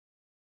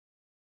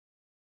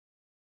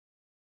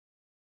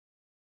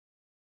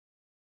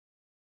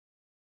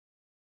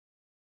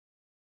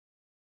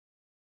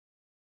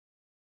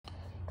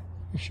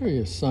I'll show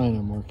you a sign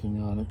I'm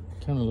working on. It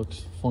kind of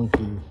looks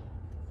funky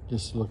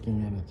just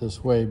looking at it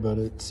this way, but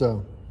it's,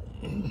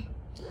 you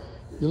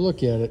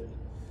look at it,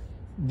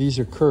 these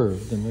are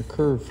curved, and they're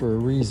curved for a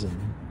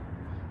reason.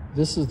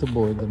 This is the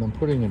board that I'm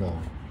putting it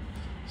on.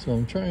 So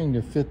I'm trying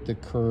to fit the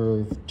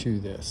curve to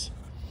this,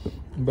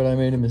 but I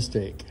made a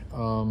mistake.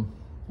 One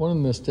of the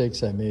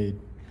mistakes I made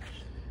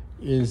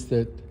is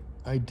that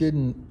I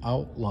didn't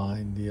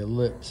outline the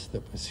ellipse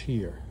that was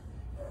here.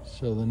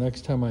 So the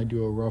next time I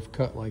do a rough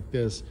cut like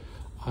this,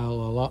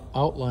 I'll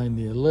outline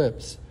the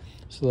ellipse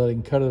so that I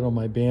can cut it on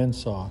my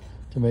bandsaw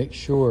to make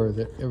sure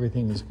that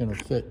everything is going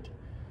to fit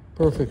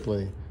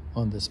perfectly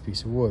on this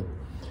piece of wood.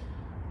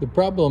 The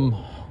problem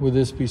with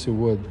this piece of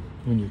wood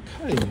when you're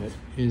cutting it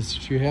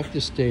is you have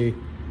to stay,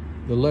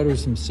 the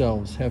letters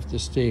themselves have to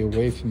stay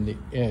away from the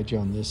edge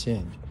on this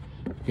end,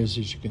 because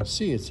as you can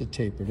see, it's a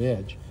tapered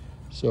edge.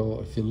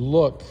 So if you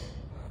look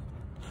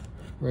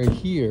right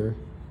here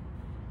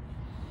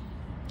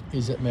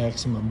is at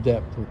maximum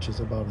depth, which is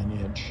about an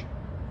inch.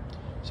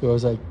 So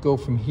as I go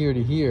from here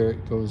to here,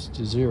 it goes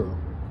to 0,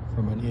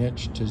 from an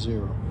inch to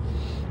 0.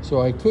 So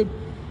I could,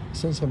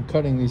 since I'm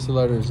cutting these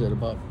letters at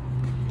about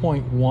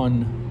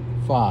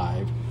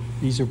 0.15,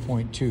 these are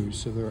 0.2,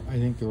 so I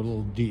think they're a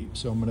little deep.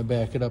 So I'm going to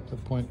back it up to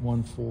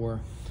 0.14,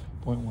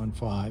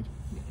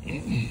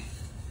 0.15,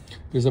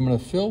 because I'm going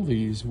to fill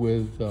these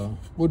with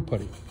wood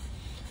putty,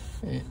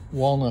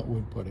 walnut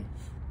wood putty.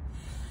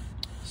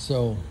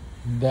 So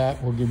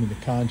that will give me the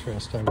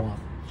contrast I want.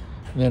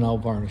 And then I'll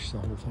varnish the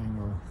whole thing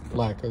or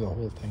lacquer the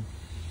whole thing.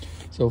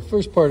 So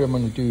first part I'm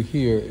going to do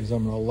here is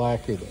I'm going to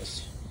lacquer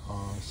this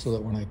so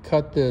that when I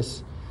cut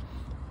this,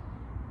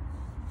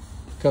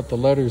 cut the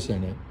letters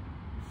in it,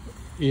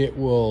 it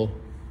will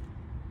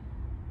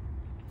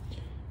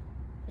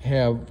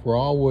have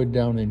raw wood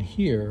down in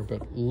here,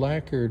 but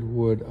lacquered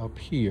wood up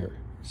here,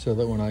 so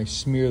that when I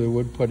smear the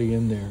wood putty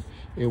in there,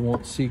 it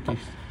won't sink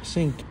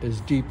as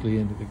deeply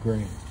into the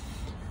grain.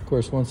 Of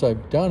course, once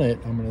I've done it,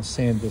 I'm going to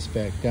sand this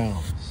back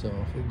down. So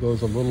if it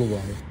goes a little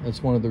way,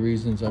 that's one of the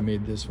reasons I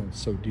made this one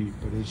so deep,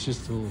 but it's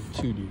just a little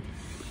too deep.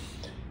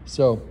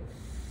 So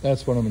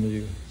that's what I'm going to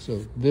do.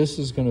 So this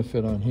is going to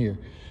fit on here.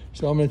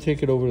 So I'm going to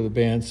take it over to the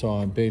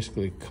bandsaw and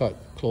basically cut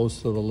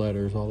close to the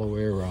letters all the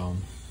way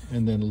around,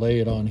 and then lay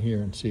it on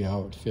here and see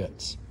how it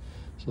fits.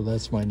 So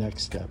that's my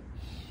next step.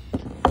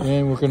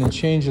 And we're going to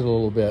change it a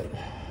little bit.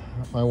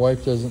 My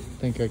wife doesn't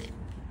think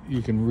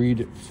you can read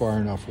it far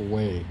enough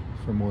away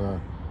from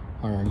where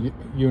our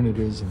unit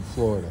is in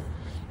Florida.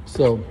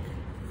 So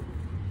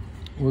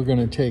we're going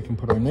to take and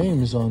put our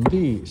names on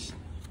these.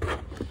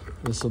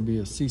 This will be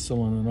a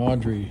Cecil and an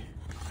Audrey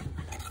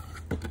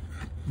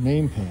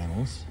name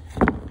panels.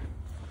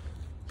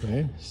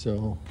 Okay,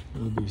 so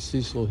it'll be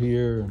Cecil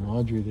here and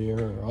Audrey there,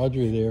 or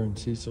Audrey there and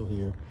Cecil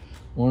here,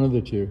 one of the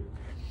two.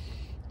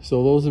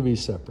 So those will be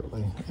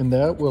separately. And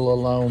that will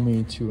allow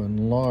me to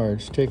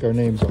enlarge, take our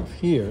names off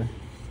here,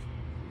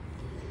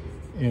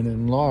 and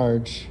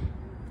enlarge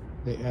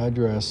the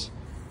address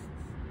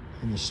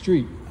in the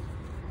street.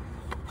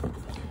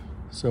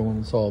 So when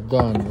it's all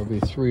done, there'll be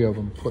 3 of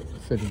them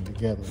fitting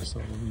together. So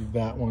it'll be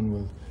that one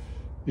with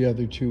the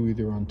other 2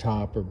 either on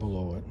top or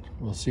below it.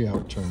 We'll see how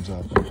it turns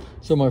out.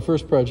 So my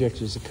first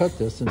project is to cut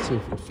this and see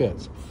if it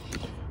fits.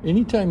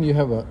 Anytime you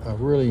have a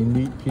really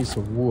neat piece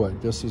of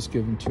wood, this was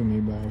given to me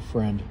by a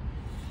friend,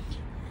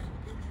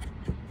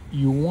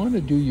 you want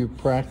to do your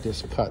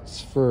practice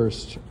cuts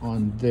first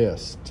on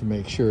this to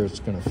make sure it's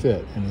going to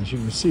fit. And as you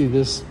can see,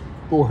 this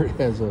board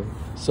has a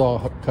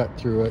saw cut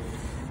through it,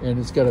 and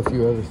it's got a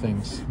few other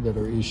things that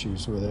are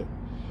issues with it.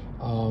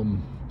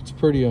 It's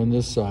pretty on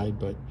this side,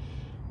 but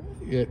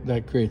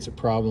that creates a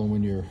problem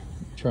when you're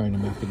trying to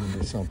make it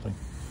into something.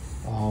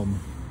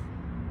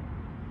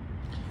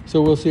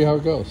 So we'll see how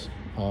it goes.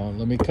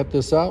 Let me cut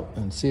this out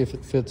and see if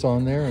it fits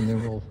on there, and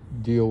then we'll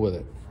deal with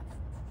it.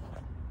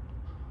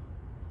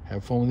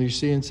 Have fun with your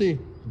CNC.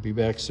 I'll be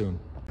back soon.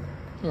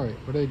 All right,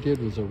 what I did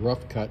was a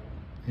rough cut,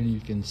 and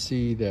you can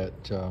see that,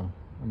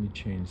 let me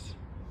change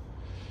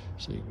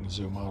so you can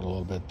zoom out a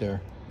little bit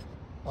there.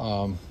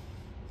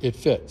 It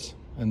fits,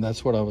 and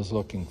that's what I was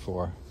looking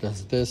for.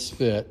 Does this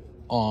fit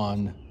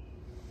on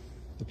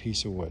the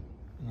piece of wood?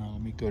 Now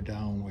let me go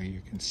down where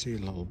you can see a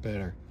little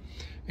better.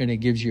 And it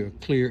gives you a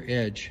clear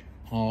edge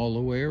all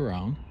the way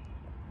around.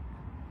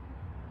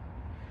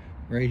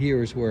 Right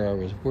here is where I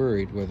was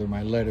worried whether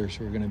my letters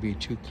were going to be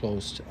too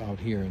close to out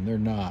here, and they're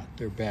not.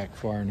 They're back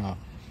far enough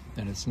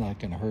and it's not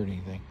going to hurt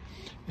anything.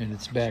 And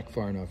it's back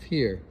far enough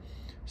here.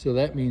 So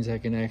that means I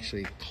can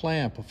actually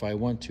clamp if I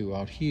want to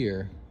out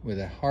here with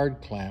a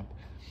hard clamp,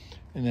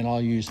 and then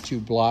I'll use 2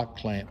 block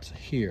clamps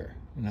here.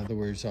 In other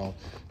words, I'll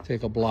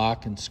take a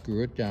block and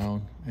screw it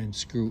down and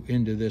screw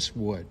into this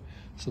wood.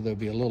 So there'll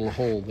be a little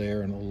hole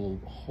there and a little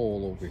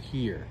hole over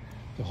here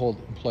to hold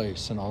it in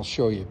place. And I'll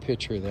show you a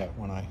picture of that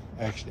when I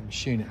actually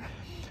machine it,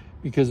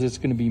 because it's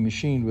going to be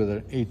machined with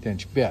an 1/8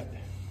 inch bit.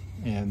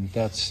 And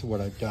that's what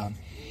I've done.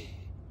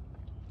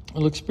 It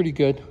looks pretty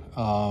good.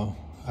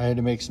 I had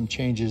to make some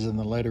changes in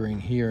the lettering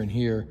here and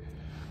here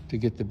to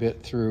get the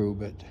bit through,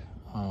 but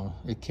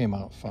it came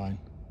out fine.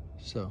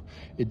 So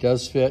it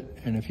does fit,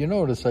 and if you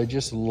notice, I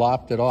just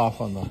lopped it off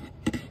on the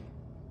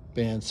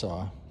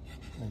bandsaw.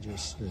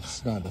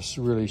 It's not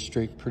a really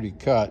straight, pretty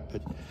cut,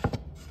 but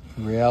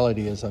the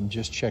reality is I'm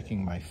just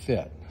checking my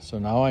fit. So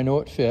now I know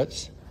it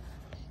fits,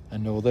 I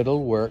know that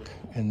it'll work,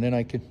 and then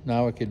I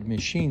could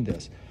machine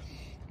this.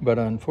 But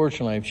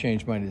unfortunately, I've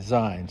changed my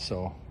design,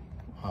 so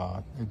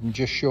I'm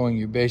just showing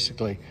you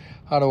basically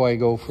how do I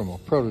go from a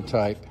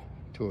prototype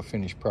to a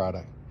finished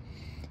product,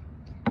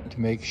 to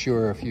make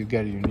sure if you've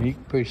got a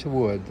unique piece of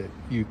wood that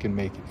you can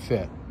make it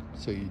fit.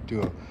 So you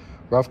do a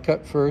rough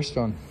cut first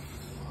on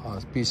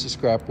a piece of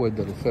scrap wood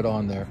that'll fit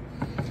on there.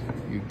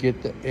 You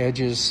get the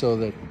edges so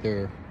that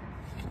they're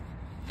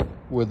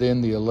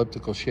within the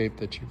elliptical shape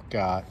that you've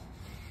got.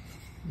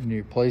 And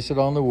you place it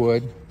on the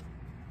wood,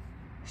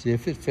 see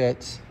if it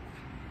fits,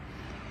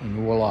 and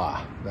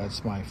voila,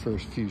 that's my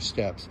first few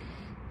steps.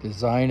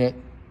 Design it,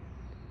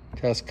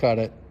 test cut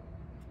it,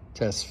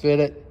 test fit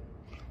it,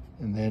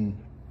 and then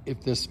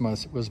if this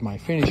was my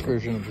finished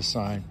version of the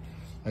sign,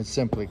 I'd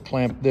simply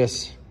clamp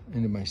this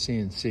into my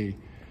CNC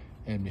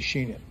and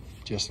machine it,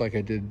 just like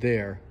I did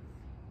there,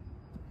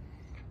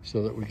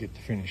 so that we get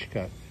the finished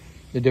cut.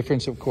 The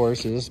difference, of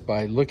course, is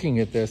by looking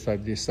at this,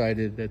 I've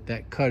decided that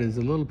that cut is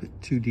a little bit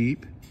too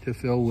deep to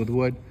fill with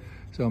wood,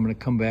 so I'm going to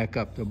come back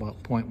up to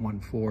about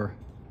 0.14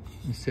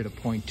 instead of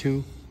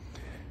 0.2.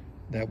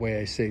 That way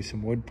I save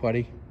some wood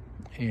putty,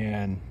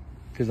 and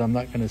because I'm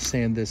not going to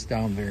sand this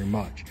down very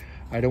much.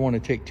 I don't want to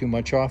take too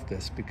much off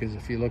this, because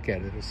if you look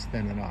at it, it's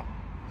thinning up.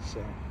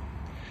 So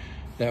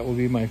that will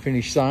be my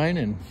finished sign,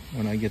 and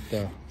when I get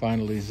the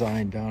final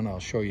design done, I'll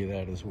show you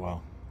that as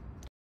well.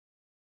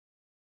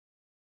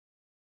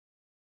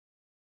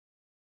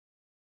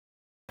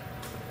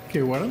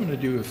 Okay, what I'm going to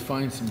do is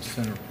find some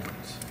center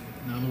points.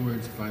 In other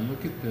words, if I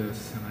look at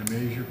this and I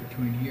measure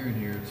between here and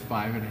here, it's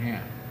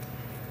 5.5.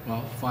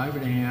 Well,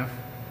 5.5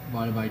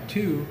 divided by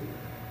 2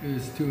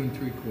 is 2 3/4.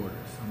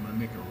 I'm going to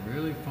make a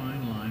really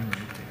fine line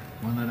right there,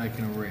 one that I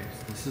can erase.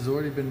 This has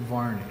already been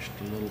varnished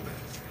a little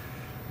bit.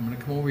 I'm going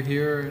to come over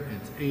here,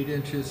 it's 8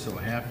 inches, so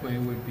halfway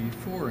would be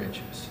 4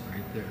 inches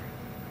right there.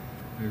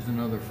 There's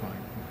another fine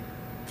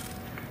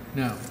point.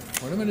 Now,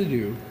 what I'm going to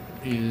do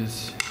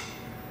is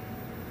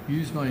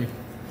use my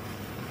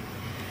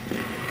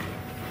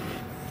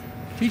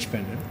teach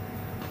pendant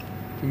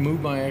to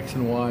move my X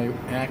and Y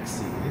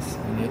axes,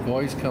 and it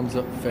always comes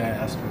up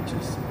fast, which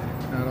is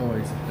not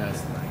always the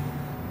best thing.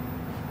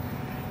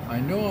 I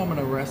know I'm going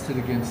to rest it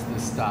against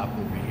this stop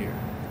over here.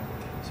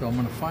 So I'm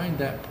going to find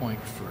that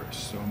point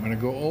first. So I'm going to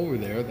go over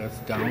there, that's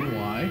down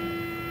Y,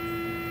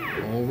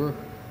 over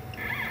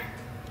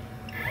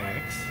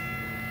X,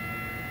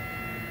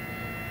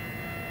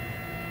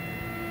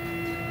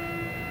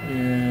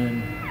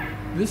 and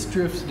this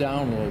drifts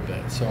down a little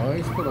bit, so I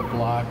always put a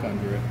block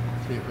under it.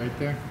 See it right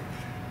there?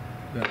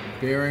 The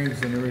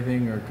bearings and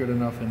everything are good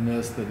enough in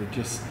this that it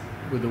just,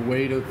 with the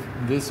weight of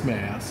this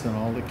mass and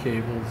all the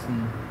cables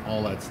and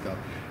all that stuff,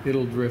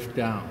 it'll drift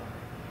down.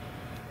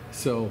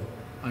 So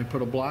I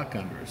put a block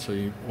under it, so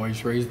you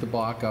always raise the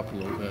block up a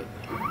little bit.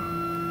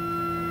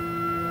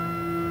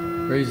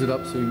 Raise it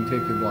up so you can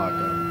take your block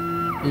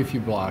out, if you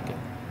block it.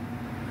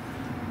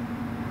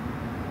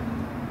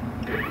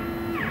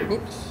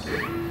 Oops.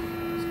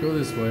 Let's go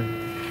this way.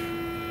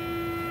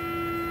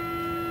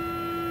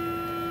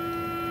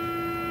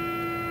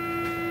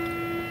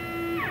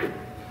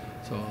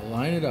 So I'll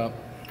line it up.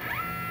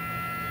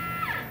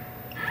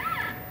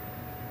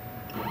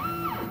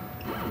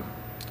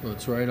 So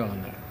it's right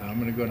on that. Now I'm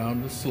going to go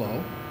down to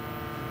slow,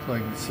 so I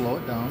can slow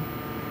it down,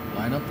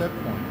 line up that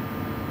point.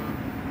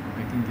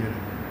 I can get it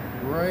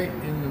right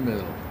in the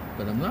middle,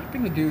 but I'm not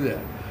going to do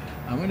that.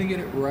 I'm going to get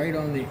it right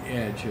on the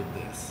edge of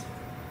this.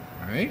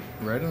 All right,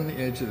 right on the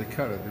edge of the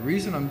cutter. The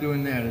reason I'm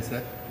doing that is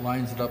that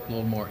lines it up a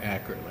little more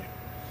accurately.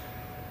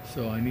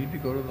 So I need to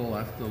go to the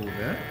left a little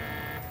bit.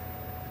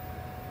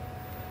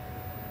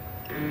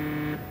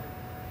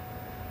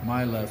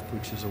 My left,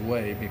 which is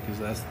away because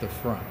that's the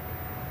front.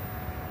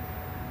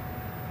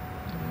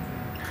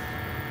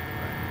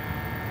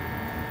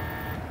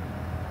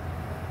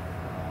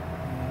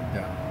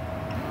 Down.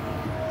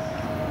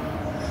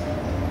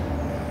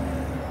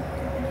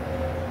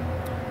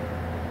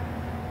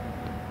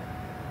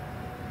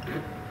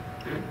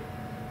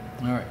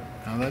 All right,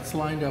 now that's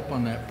lined up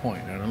on that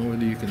point. I don't know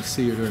whether you can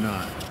see it or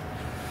not.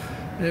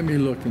 Let me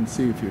look and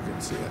see if you can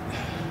see it.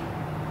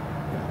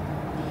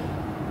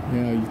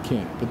 Yeah, you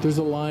can't, but there's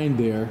a line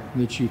there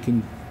that you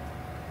can,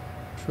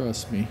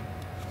 trust me,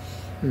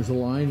 there's a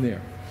line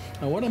there.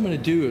 Now what I'm going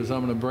to do is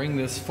I'm going to bring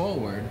this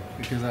forward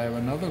because I have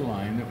another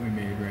line that we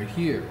made right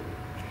here.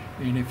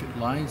 And if it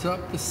lines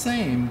up the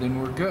same, then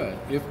we're good.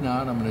 If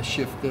not, I'm going to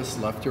shift this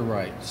left or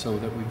right so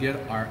that we get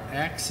our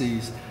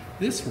axes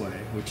this way,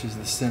 which is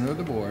the center of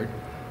the board,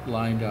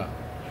 lined up.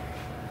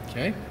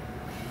 Okay?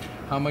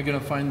 How am I going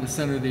to find the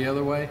center the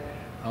other way?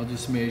 I'll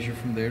just measure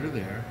from there to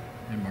there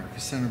and mark a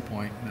center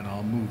point, and then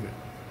I'll move it.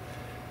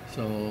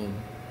 So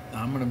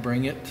I'm going to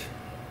bring it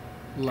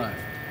left.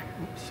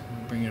 Oops, I'm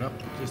going to bring it up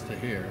just a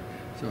hair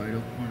so I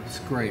don't want to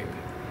scrape.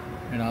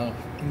 and I'll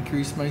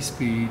increase my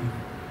speed.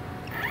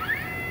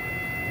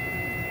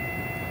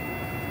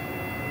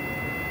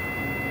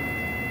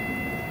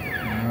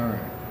 Alright.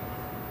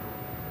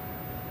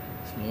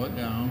 Slow it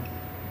down.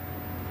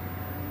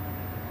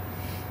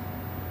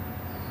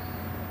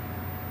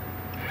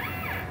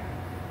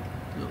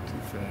 A little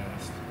too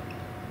fast.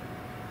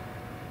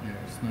 There,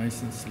 it's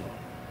nice and slow.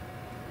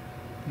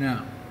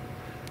 Now,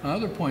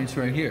 other point's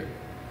right here.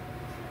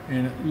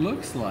 And it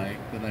looks like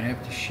that I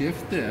have to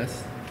shift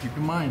this. Keep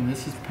in mind,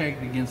 this is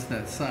pegged against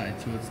that side,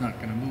 so it's not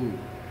going to move.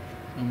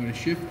 I'm going to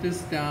shift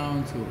this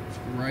down so it's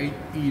right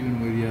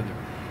even with the other.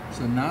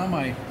 So now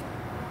my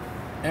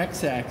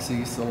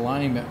x-axis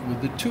alignment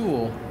with the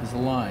tool is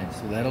aligned.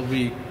 So that'll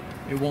be,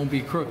 it won't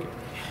be crooked.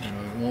 You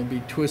know, it won't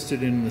be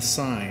twisted in the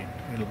sine.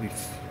 It'll be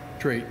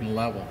straight and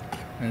level.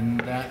 And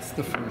that's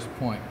the first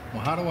point.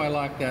 Well, how do I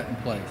lock that in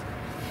place?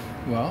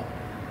 Well,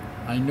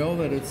 I know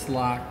that it's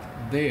locked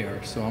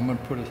there, so I'm going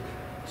to put a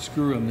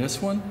screw on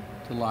this one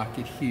to lock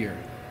it here.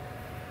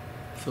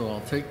 So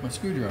I'll take my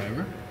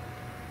screwdriver,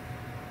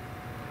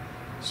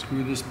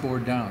 screw this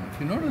board down.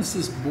 If you notice,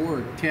 this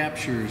board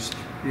captures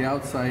the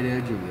outside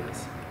edge of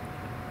this,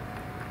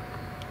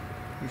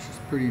 which is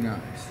pretty nice.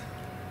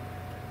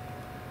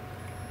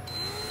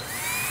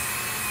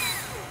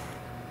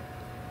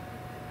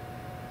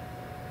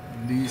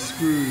 And these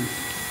screws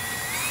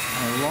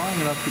are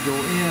long enough to go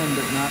in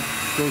but not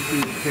go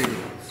through the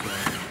table.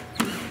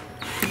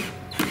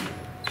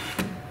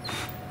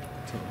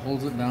 So it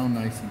holds it down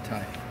nice and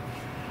tight.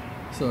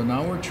 So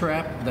now we're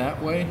trapped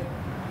that way.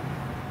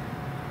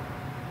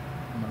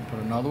 I'm going to put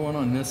another one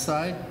on this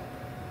side.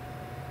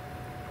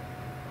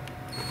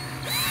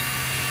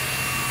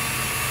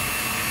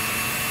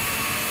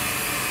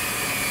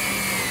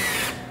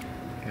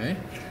 Okay,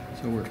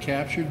 so we're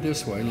captured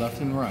this way,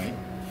 left and right.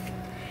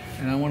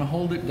 And I want to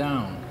hold it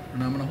down.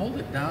 And I'm going to hold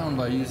it down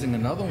by using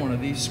another one of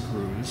these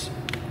screws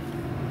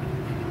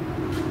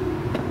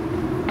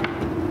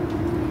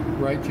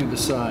right through the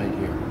side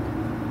here.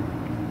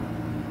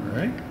 All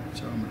right?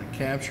 So I'm going to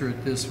capture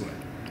it this way.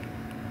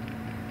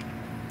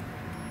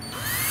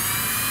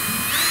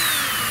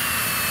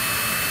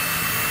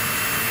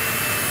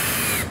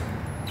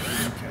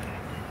 Okay.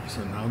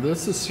 So now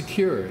this is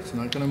secure. It's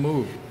not going to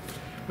move.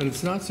 But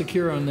it's not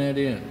secure on that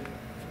end.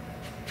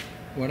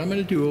 What I'm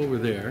going to do over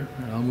there,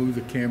 and I'll move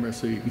the camera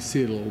so you can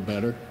see it a little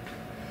better.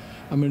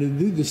 I'm going to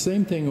do the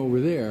same thing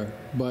over there,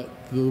 but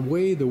the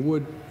way the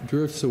wood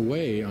drifts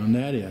away on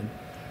that end,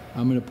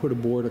 I'm going to put a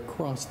board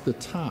across the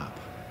top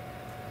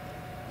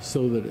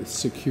so that it's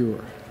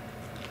secure.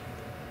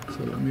 So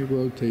let me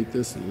rotate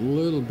this a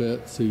little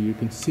bit so you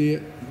can see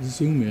it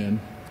zoom in.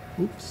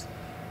 Oops,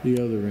 the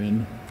other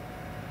end.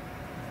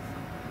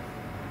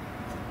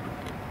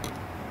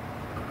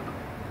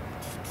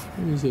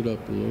 Raise it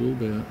up a little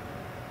bit.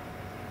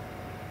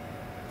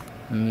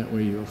 And that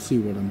way you'll see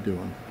what I'm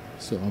doing.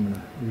 So I'm going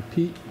to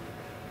repeat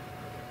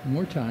one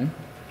more time.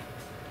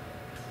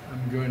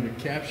 I'm going to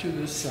capture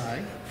this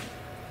side.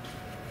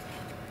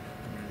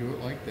 I'm going to do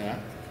it like that.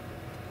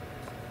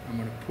 I'm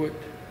going to put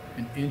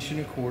an 1¼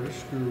 inch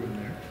screw in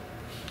there.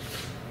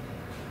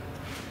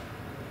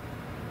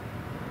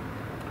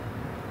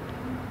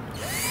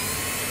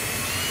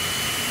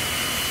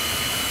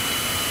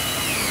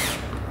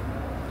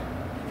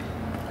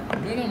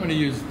 And then I'm going to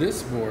use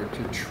this board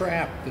to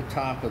trap the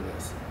top of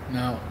this.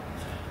 Now,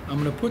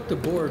 I'm going to put the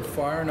board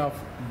far enough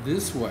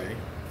this way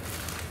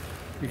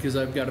because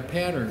I've got a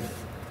pattern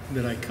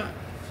that I cut.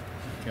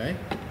 Okay?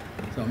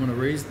 So I'm going to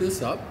raise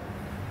this up.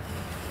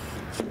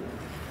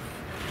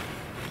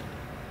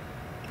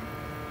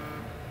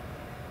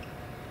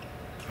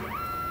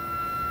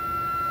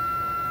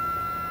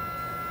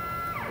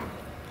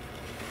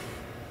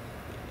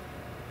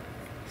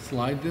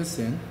 Slide this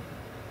in.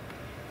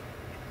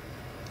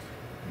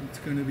 It's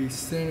going to be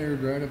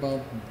centered right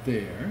about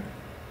there.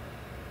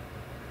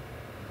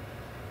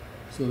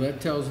 So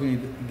that tells me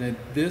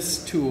that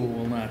this tool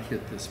will not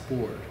hit this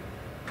board.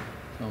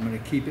 So I'm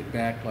going to keep it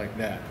back like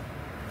that.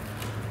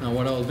 Now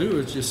what I'll do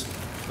is just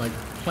like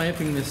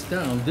clamping this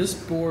down. This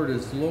board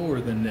is lower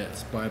than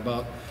this by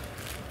about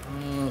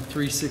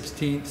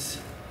 3/16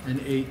 and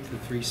 1/8 to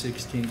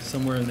 3/16,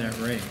 somewhere in that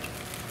range.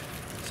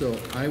 So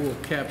I will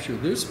capture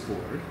this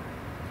board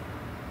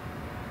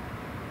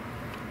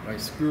by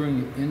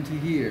screwing it into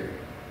here.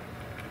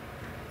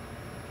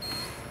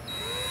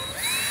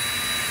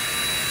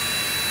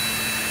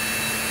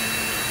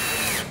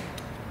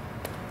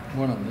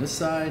 One on this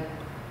side,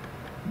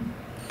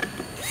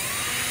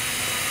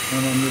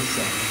 one on this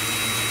side.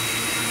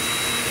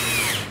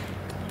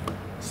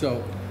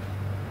 So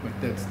what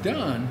that's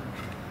done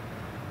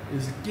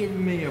is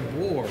giving me a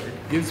board,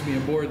 gives me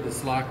a board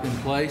that's locked in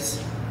place,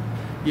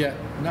 yet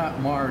not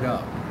marred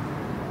up.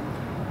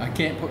 I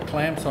can't put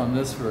clamps on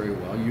this very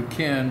well. You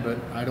can, but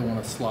I don't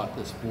want to slot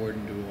this board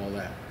and do all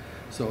that.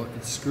 So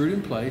it's screwed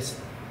in place,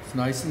 it's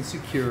nice and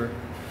secure,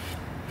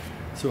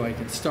 so I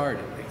can start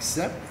it,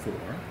 except for,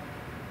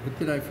 what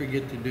did I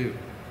forget to do?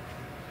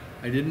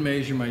 I didn't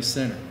measure my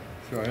center.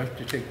 So I have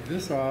to take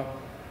this off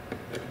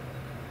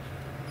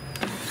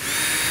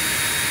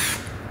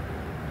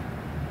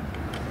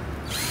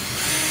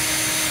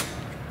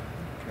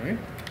Okay?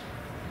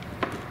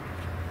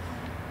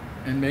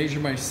 And measure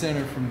my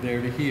center from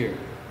there to here.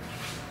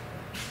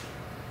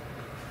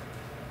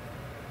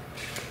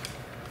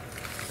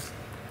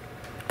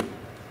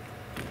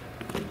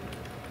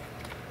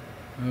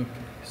 Okay,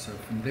 so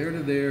from there to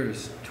there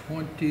is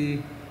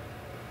 20.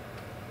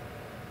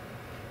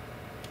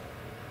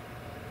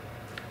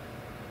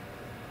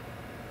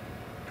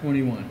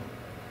 21.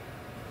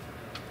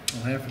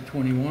 Well, half of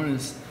 21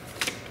 is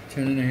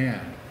 10 and a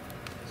half.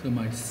 So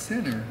my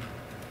center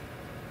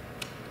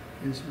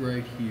is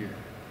right here.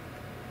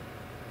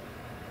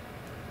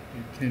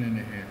 At 10 and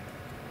a half.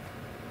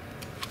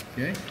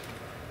 Okay?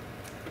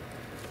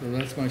 So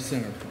that's my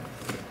center point.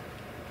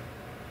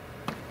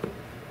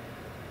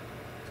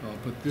 So I'll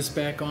put this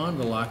back on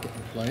to lock it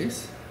in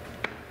place.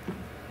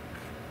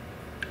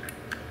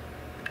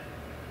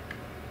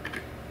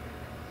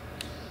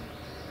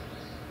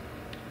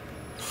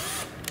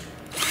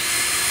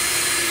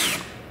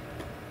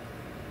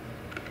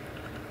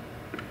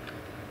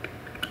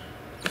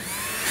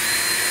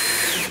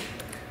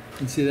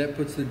 And see, that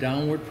puts the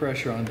downward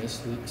pressure on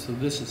this, so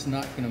this is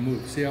not going to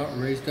move. See how it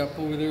raised up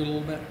over there a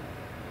little bit?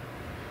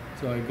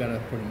 So I've got to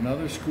put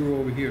another screw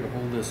over here to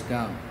hold this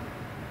down.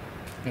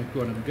 And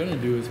what I'm going to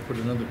do is put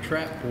another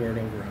trap board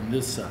over on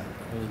this side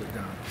to hold it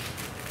down.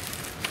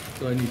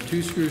 So I need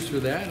 2 screws for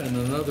that and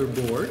another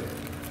board.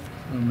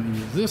 I'm going to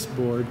use this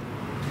board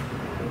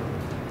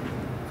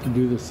to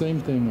do the same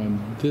thing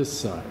on this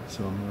side.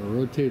 So I'm going to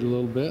rotate a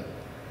little bit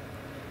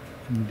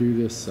and do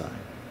this side.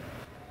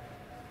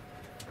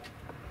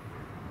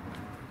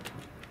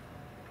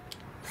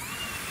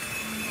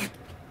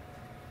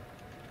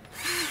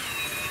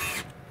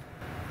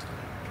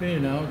 Okay,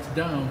 now it's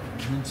down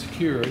and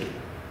secured.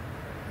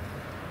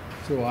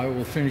 So I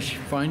will finish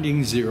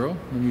finding 0.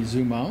 Let me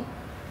zoom out.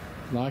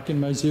 Lock in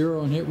my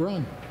 0 and hit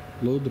run.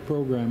 Load the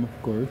program,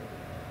 of course.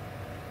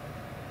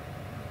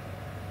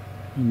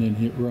 And then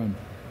hit run.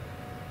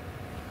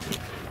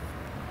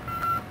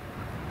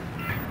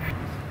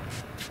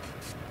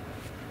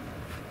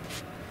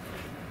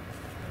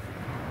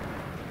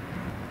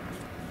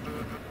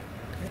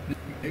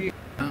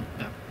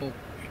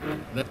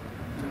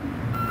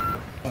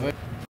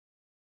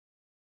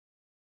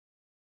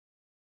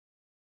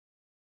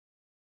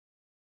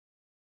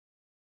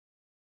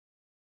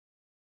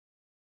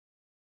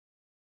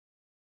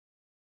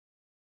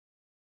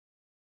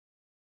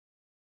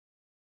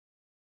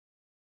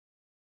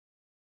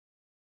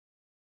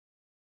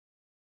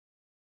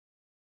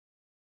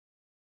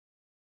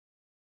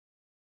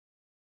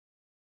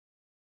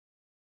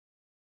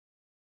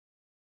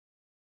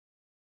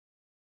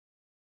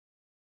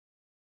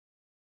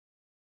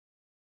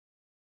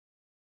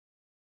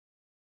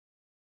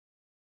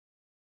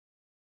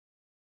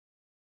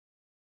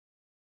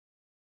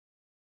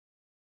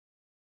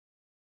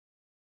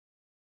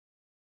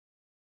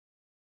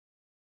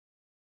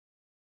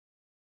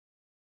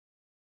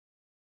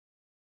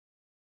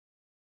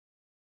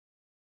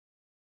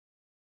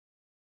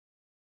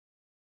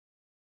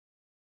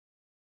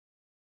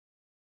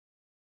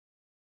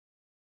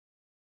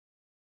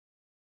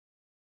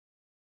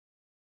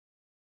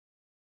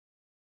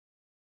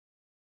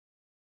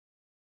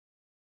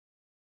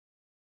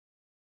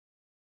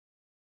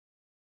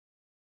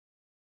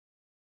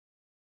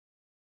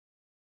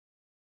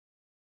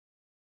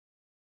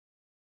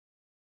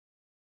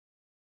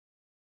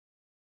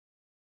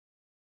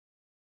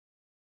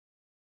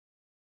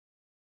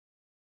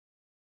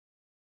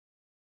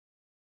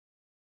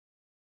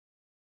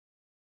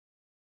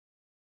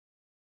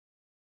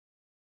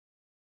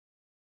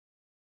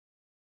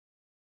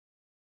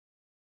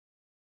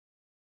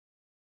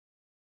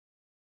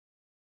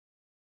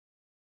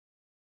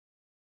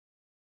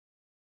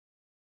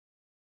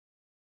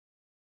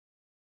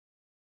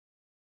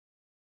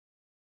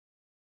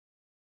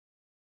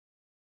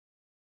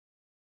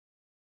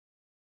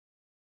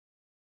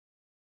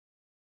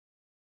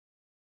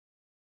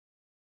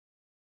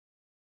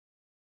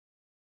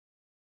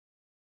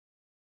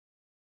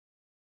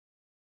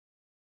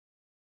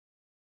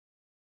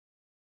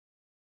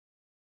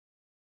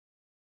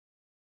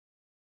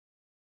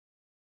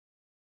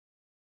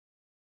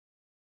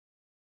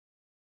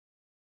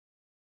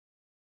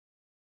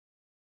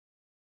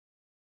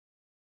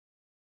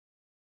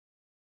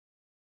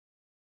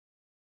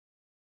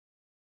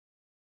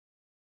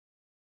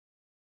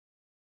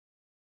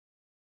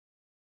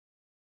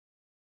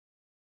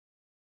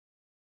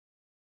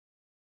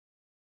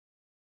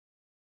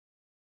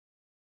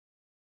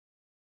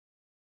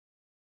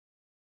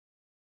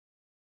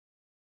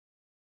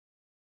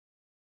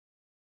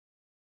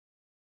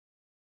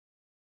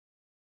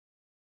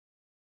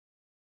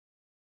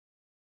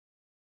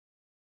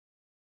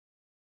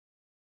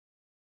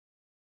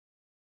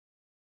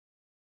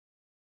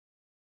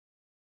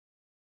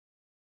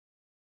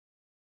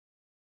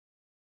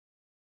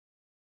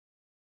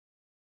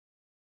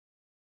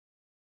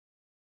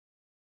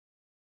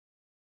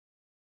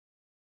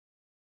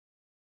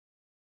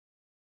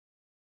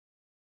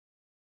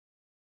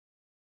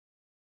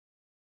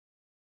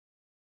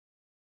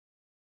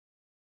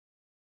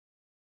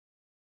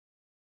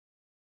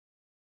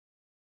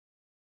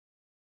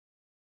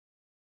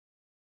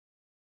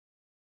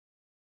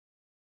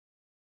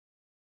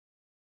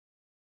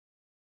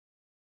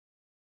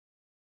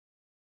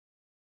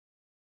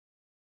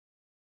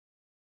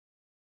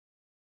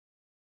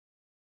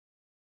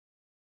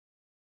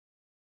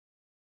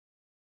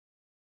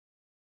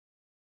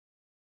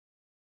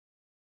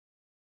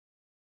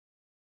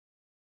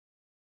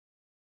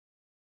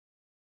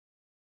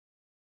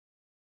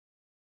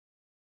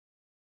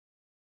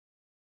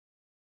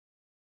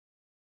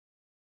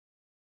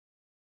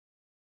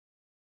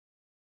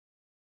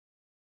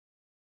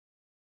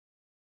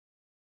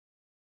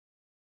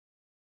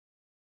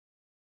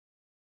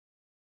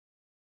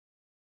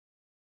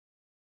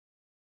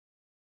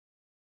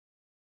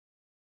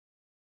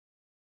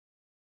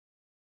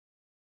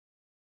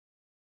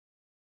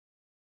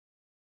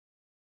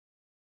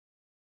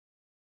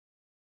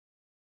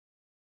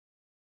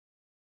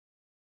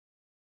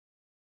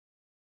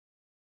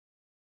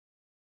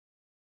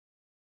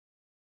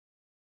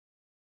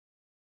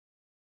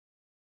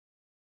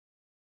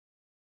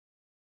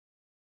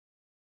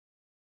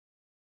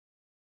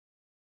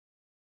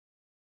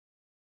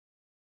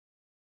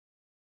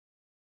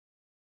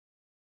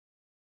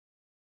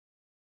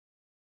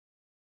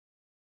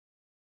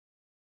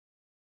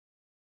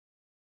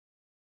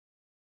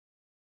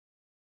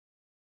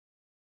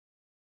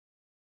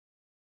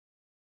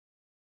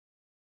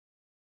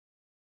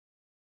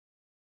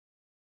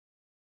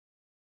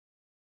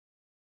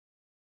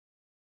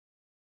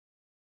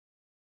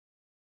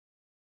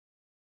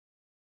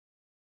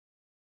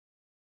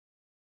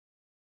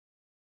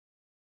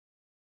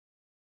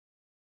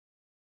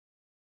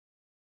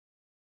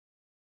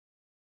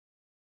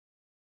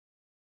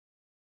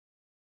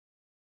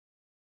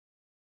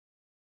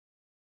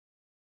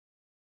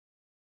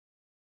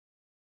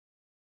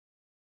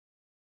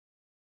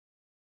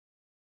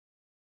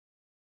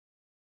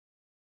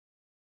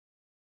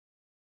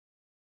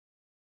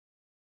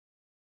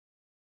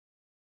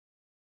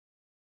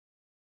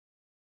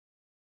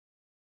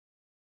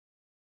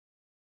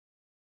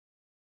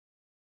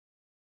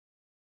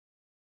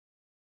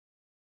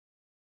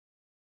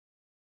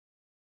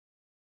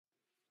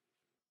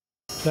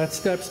 That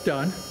step's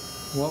done.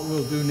 What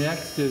we'll do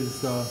next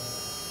is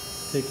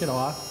take it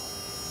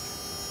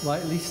off,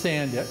 lightly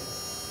sand it,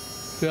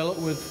 fill it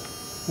with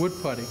wood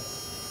putty,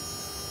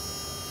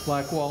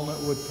 black walnut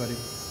wood putty,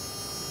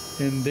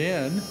 and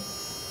then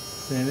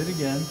sand it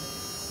again,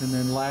 and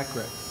then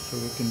lacquer it so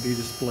it can be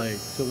displayed.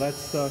 So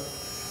that's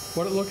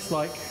what it looks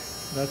like.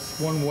 That's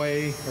one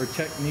way or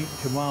technique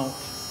to mount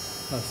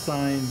a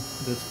sign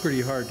that's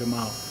pretty hard to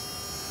mount.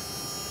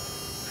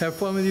 Have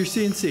fun with your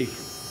CNC.